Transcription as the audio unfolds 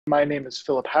My name is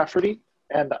Philip Hafferty,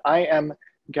 and I am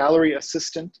gallery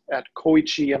assistant at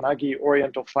Koichi Yanagi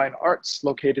Oriental Fine Arts,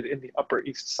 located in the Upper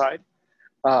East Side.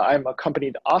 I'm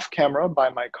accompanied off camera by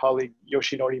my colleague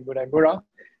Yoshinori Munemura,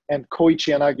 and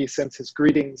Koichi Yanagi sends his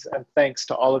greetings and thanks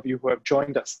to all of you who have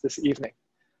joined us this evening.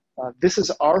 This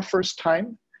is our first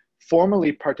time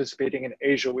formally participating in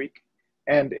Asia Week,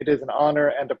 and it is an honor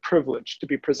and a privilege to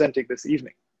be presenting this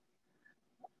evening.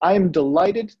 I am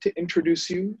delighted to introduce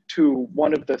you to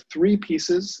one of the 3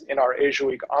 pieces in our Asia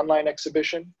Week online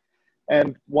exhibition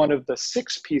and one of the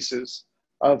 6 pieces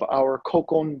of our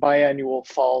Kokon biannual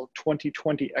Fall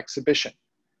 2020 exhibition.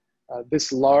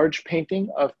 This large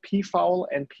painting of peafowl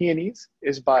and peonies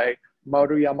is by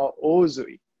Maruyama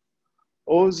Ozui.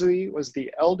 Ozui was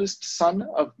the eldest son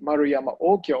of Maruyama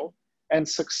Okyo and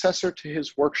successor to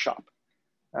his workshop.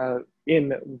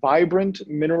 In vibrant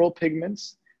mineral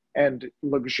pigments and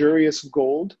luxurious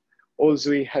gold,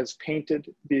 Ozui has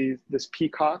painted this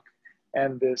peacock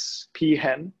and this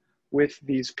peahen with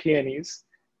these peonies.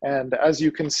 And as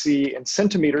you can see in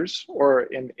centimeters or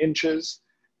in inches,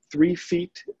 3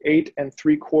 feet, 8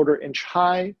 3/4 inch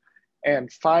high, and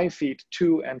 5 feet,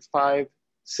 2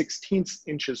 5/16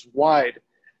 inches wide,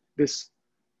 this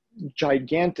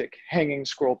gigantic hanging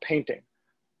scroll painting.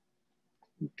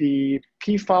 The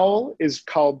peafowl is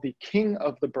called the king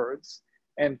of the birds,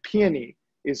 and peony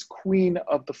is queen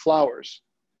of the flowers.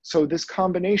 So this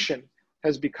combination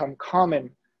has become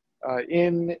common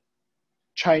in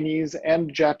Chinese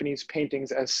and Japanese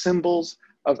paintings as symbols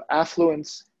of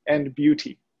affluence and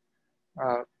beauty.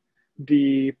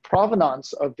 The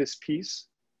provenance of this piece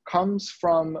comes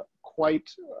from quite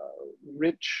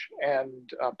rich and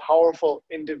powerful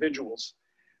individuals.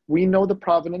 We know the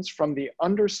provenance from the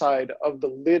underside of the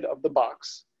lid of the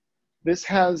box. This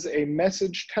has a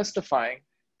message testifying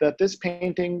that this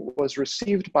painting was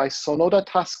received by Sonoda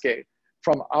Tasuke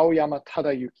from Aoyama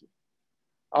Tadayuki.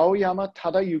 Aoyama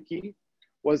Tadayuki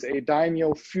was a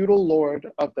daimyo feudal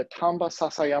lord of the Tamba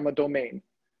Sasayama domain,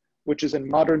 which is in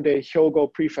modern-day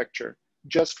Hyogo Prefecture,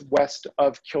 just west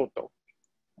of Kyoto.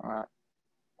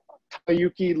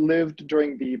 Tadayuki lived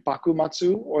during the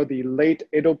Bakumatsu, or the late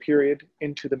Edo period,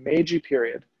 into the Meiji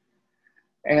period.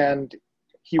 And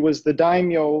he was the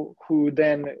daimyo who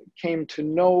then came to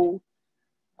know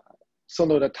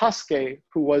Sonoda Tasuke,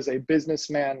 who was a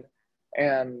businessman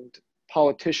and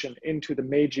politician into the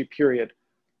Meiji period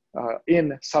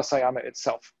in Sasayama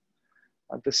itself.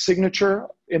 The signature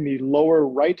in the lower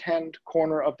right-hand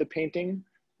corner of the painting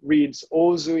reads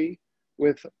Ozui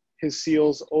with his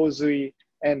seals Ozui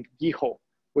and Giho,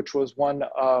 which was one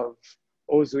of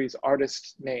Ozui's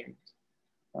artist names.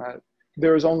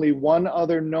 There is only one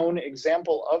other known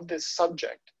example of this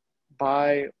subject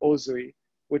by Ozui,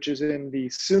 which is in the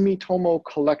Sumitomo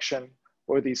collection,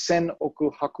 or the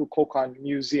Sen-oku Hakukokan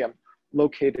Museum,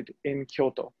 located in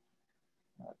Kyoto.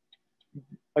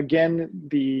 Again,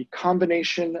 the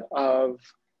combination of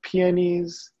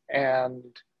peonies and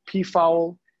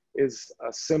peafowl is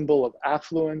a symbol of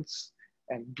affluence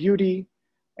and beauty.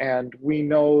 And we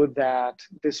know that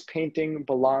this painting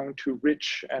belonged to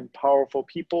rich and powerful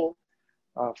people.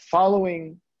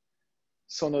 Following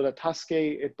Sonoda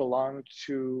Tasuke, it belonged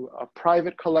to a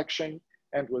private collection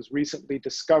and was recently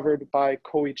discovered by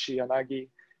Koichi Yanagi.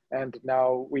 And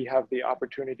now we have the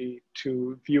opportunity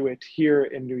to view it here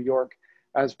in New York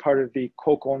as part of the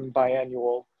Kokon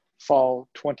biannual Fall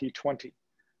 2020.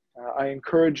 I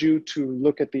encourage you to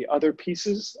look at the other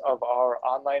pieces of our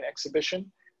online exhibition,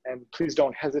 and please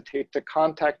don't hesitate to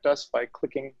contact us by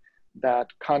clicking that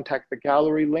Contact the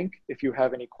Gallery link if you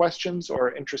have any questions or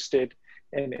are interested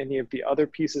in any of the other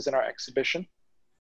pieces in our exhibition.